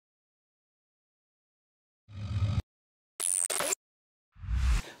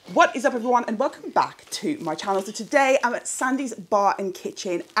What is up everyone and welcome back to my channel. So today I'm at Sandy's Bar and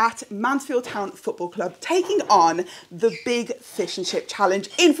Kitchen at Mansfield Town Football Club taking on the big fish and chip challenge.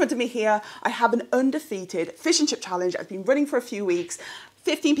 In front of me here I have an undefeated fish and chip challenge that's been running for a few weeks.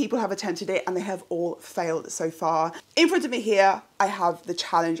 15 people have attempted it and they have all failed so far. In front of me here, I have the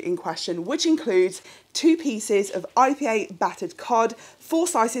challenge in question, which includes 2 pieces of IPA battered cod, 4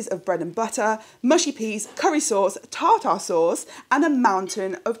 slices of bread and butter, mushy peas, curry sauce, tartar sauce, and a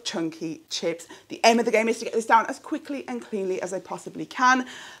mountain of chunky chips. The aim of the game is to get this down as quickly and cleanly as I possibly can,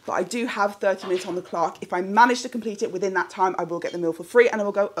 but I do have 30 minutes on the clock. If I manage to complete it within that time, I will get the meal for free and I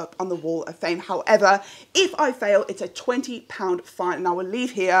will go up on the wall of fame. However, if I fail, it's a £20 fine and I will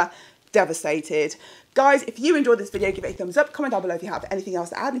leave here devastated. Guys, if you enjoyed this video, give it a thumbs up, comment down below if you have anything else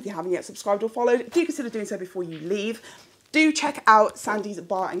to add, and if you haven't yet subscribed or followed, do consider doing so before you leave. Do check out Sandy's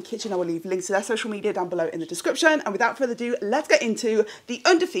Bar and Kitchen. I will leave links to their social media down below in the description. And without further ado, let's get into the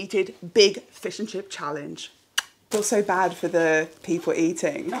undefeated big fish and chip challenge. I feel so bad for the people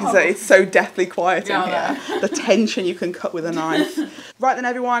eating because it's so deathly quiet in here. The tension you can cut with a knife. Right then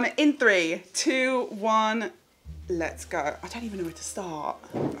everyone, in 3, 2, 1, let's go. I don't even know where to start.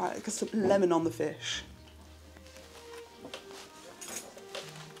 Right, got some lemon on the fish.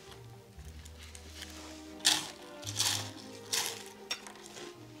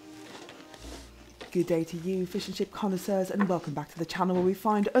 Good day to you, fish and chip connoisseurs, and welcome back to the channel where we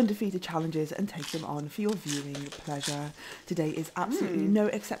find undefeated challenges and take them on for your viewing pleasure. Today is absolutely no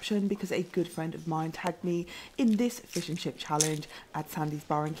exception because a good friend of mine tagged me in this fish and chip challenge at Sandy's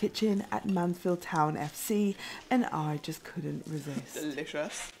Bar and Kitchen at Mansfield Town FC, and I just couldn't resist.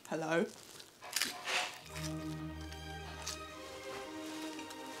 Delicious. Hello.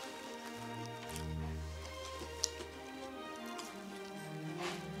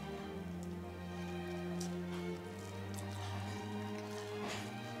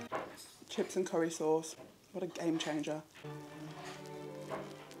 Chips and curry sauce. What a game changer.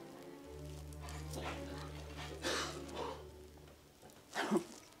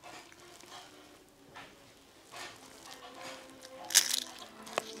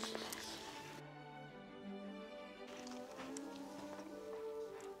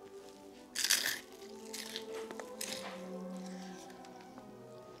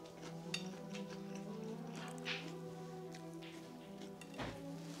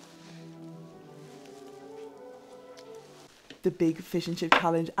 The big fish and chip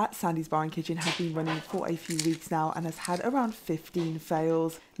challenge at Sandy's Bar and Kitchen has been running for a few weeks now and has had around 15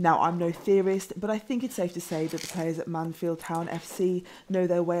 fails. Now, I'm no theorist, but I think it's safe to say that the players at Mansfield Town FC know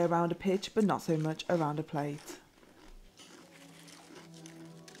their way around a pitch, but not so much around a plate.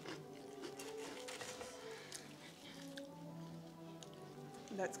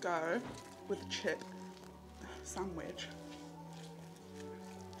 Let's go with the chip sandwich.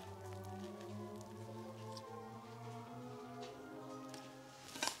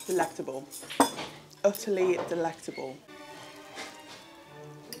 Delectable. Utterly delectable.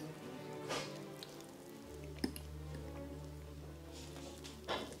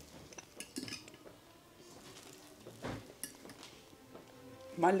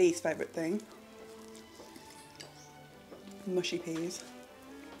 My least favourite thing. Mushy peas.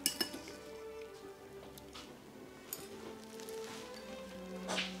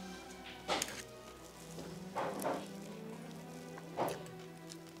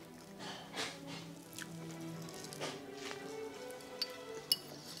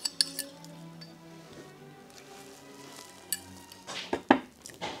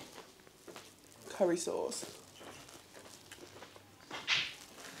 Curry sauce.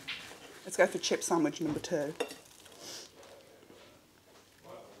 Let's go for chip sandwich number 2.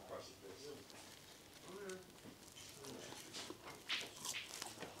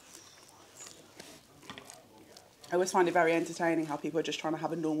 I always find it very entertaining how people are just trying to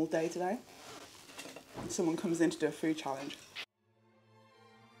have a normal day today. And someone comes in to do a food challenge.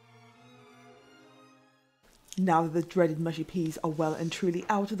 Now that the dreaded mushy peas are well and truly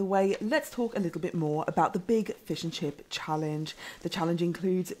out of the way, let's talk a little bit more about the big fish and chip challenge. The challenge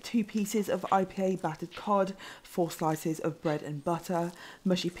includes 2 pieces of IPA battered cod, 4 slices of bread and butter,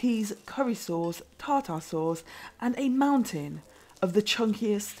 mushy peas, curry sauce, tartar sauce, and a mountain of the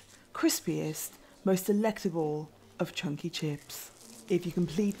chunkiest, crispiest, most delectable of chunky chips. If you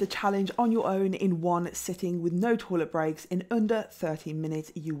complete the challenge on your own in one sitting with no toilet breaks in under 30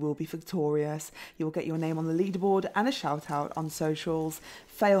 minutes, you will be victorious. You will get your name on the leaderboard and a shout out on socials.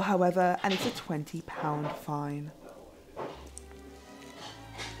 Fail, however, and it's a £20 fine.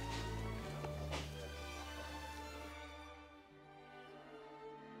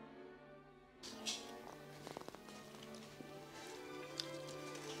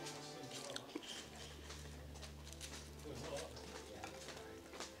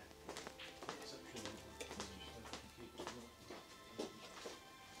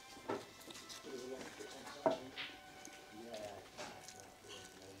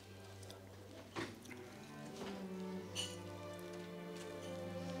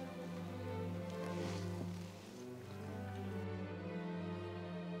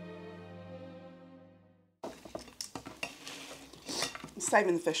 I'm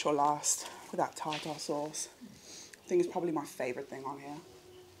saving the fish for last with that tartar sauce. I think it's probably my favourite thing on here.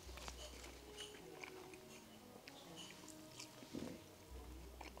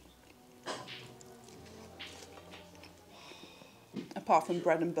 Apart from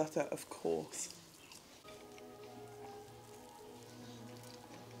bread and butter, of course.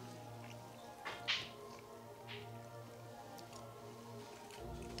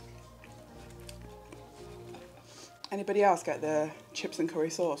 Anybody else get the chips and curry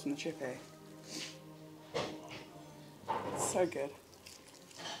sauce from the chippy? It's so good.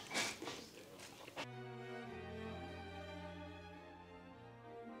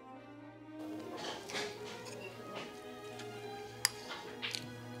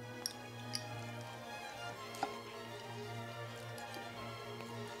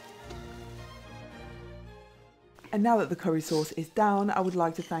 And now that the curry sauce is down, I would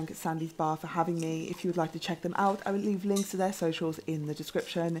like to thank Sandy's Bar for having me. If you would like to check them out, I will leave links to their socials in the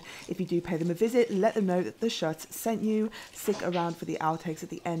description. If you do pay them a visit, let them know that the Shuts sent you. Stick around for the outtakes at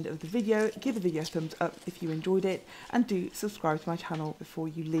the end of the video. Give the video a thumbs up if you enjoyed it, and do subscribe to my channel before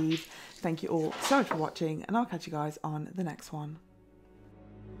you leave. Thank you all so much for watching, and I'll catch you guys on the next one.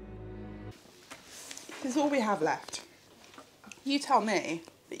 This is all we have left. You tell me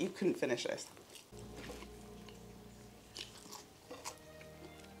that you couldn't finish this.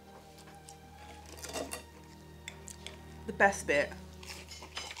 The best bit.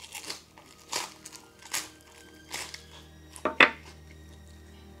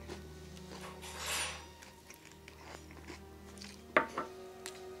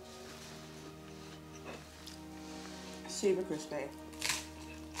 Super crispy.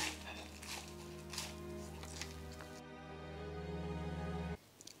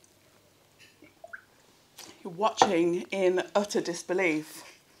 You're watching in utter disbelief.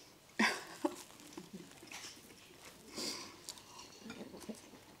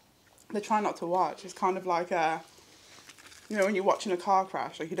 They try not to watch. It's kind of like you know, when you're watching a car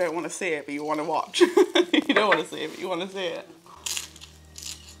crash, like you don't want to see it, but you want to watch. You don't want to see it, but you want to see it.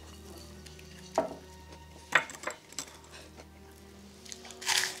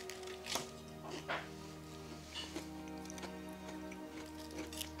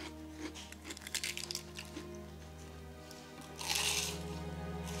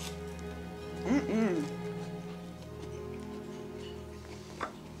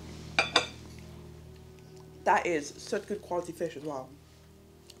 That is such good quality fish as well.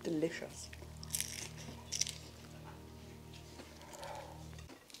 Delicious.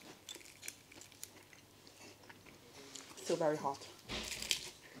 Still very hot.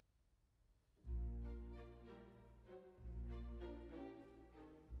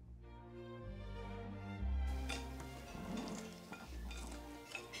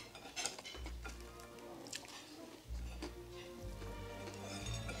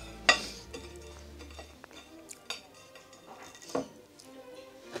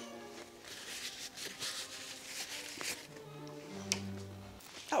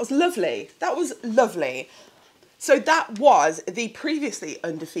 That was lovely. That was lovely. So that was the previously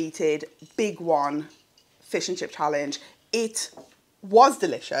undefeated big one fish and chip challenge. It was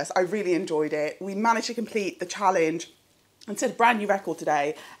delicious. I really enjoyed it. We managed to complete the challenge and set a brand new record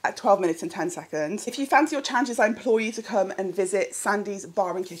today at 12 minutes and 10 seconds. If you fancy your challenges, I implore you to come and visit Sandy's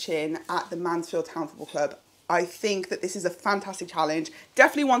Bar and Kitchen at the Mansfield Town Football Club. I think that this is a fantastic challenge.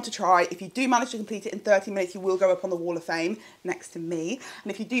 Definitely one to try. If you do manage to complete it in 30 minutes, you will go up on the Wall of Fame next to me. And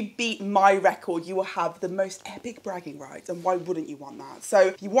if you do beat my record, you will have the most epic bragging rights. And why wouldn't you want that? So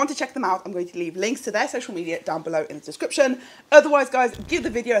if you want to check them out, I'm going to leave links to their social media down below in the description. Otherwise, guys, give the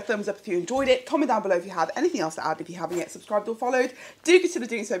video a thumbs up if you enjoyed it. Comment down below if you have anything else to add. If you haven't yet subscribed or followed, do consider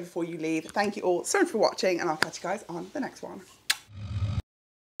doing so before you leave. Thank you all so much for watching, and I'll catch you guys on the next one.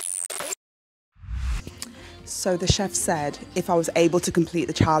 So the chef said if I was able to complete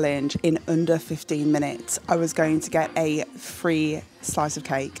the challenge in under 15 minutes, I was going to get a free slice of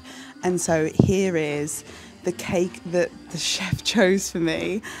cake. And so here is the cake that the chef chose for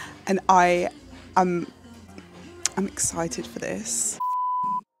me. And I'm excited for this.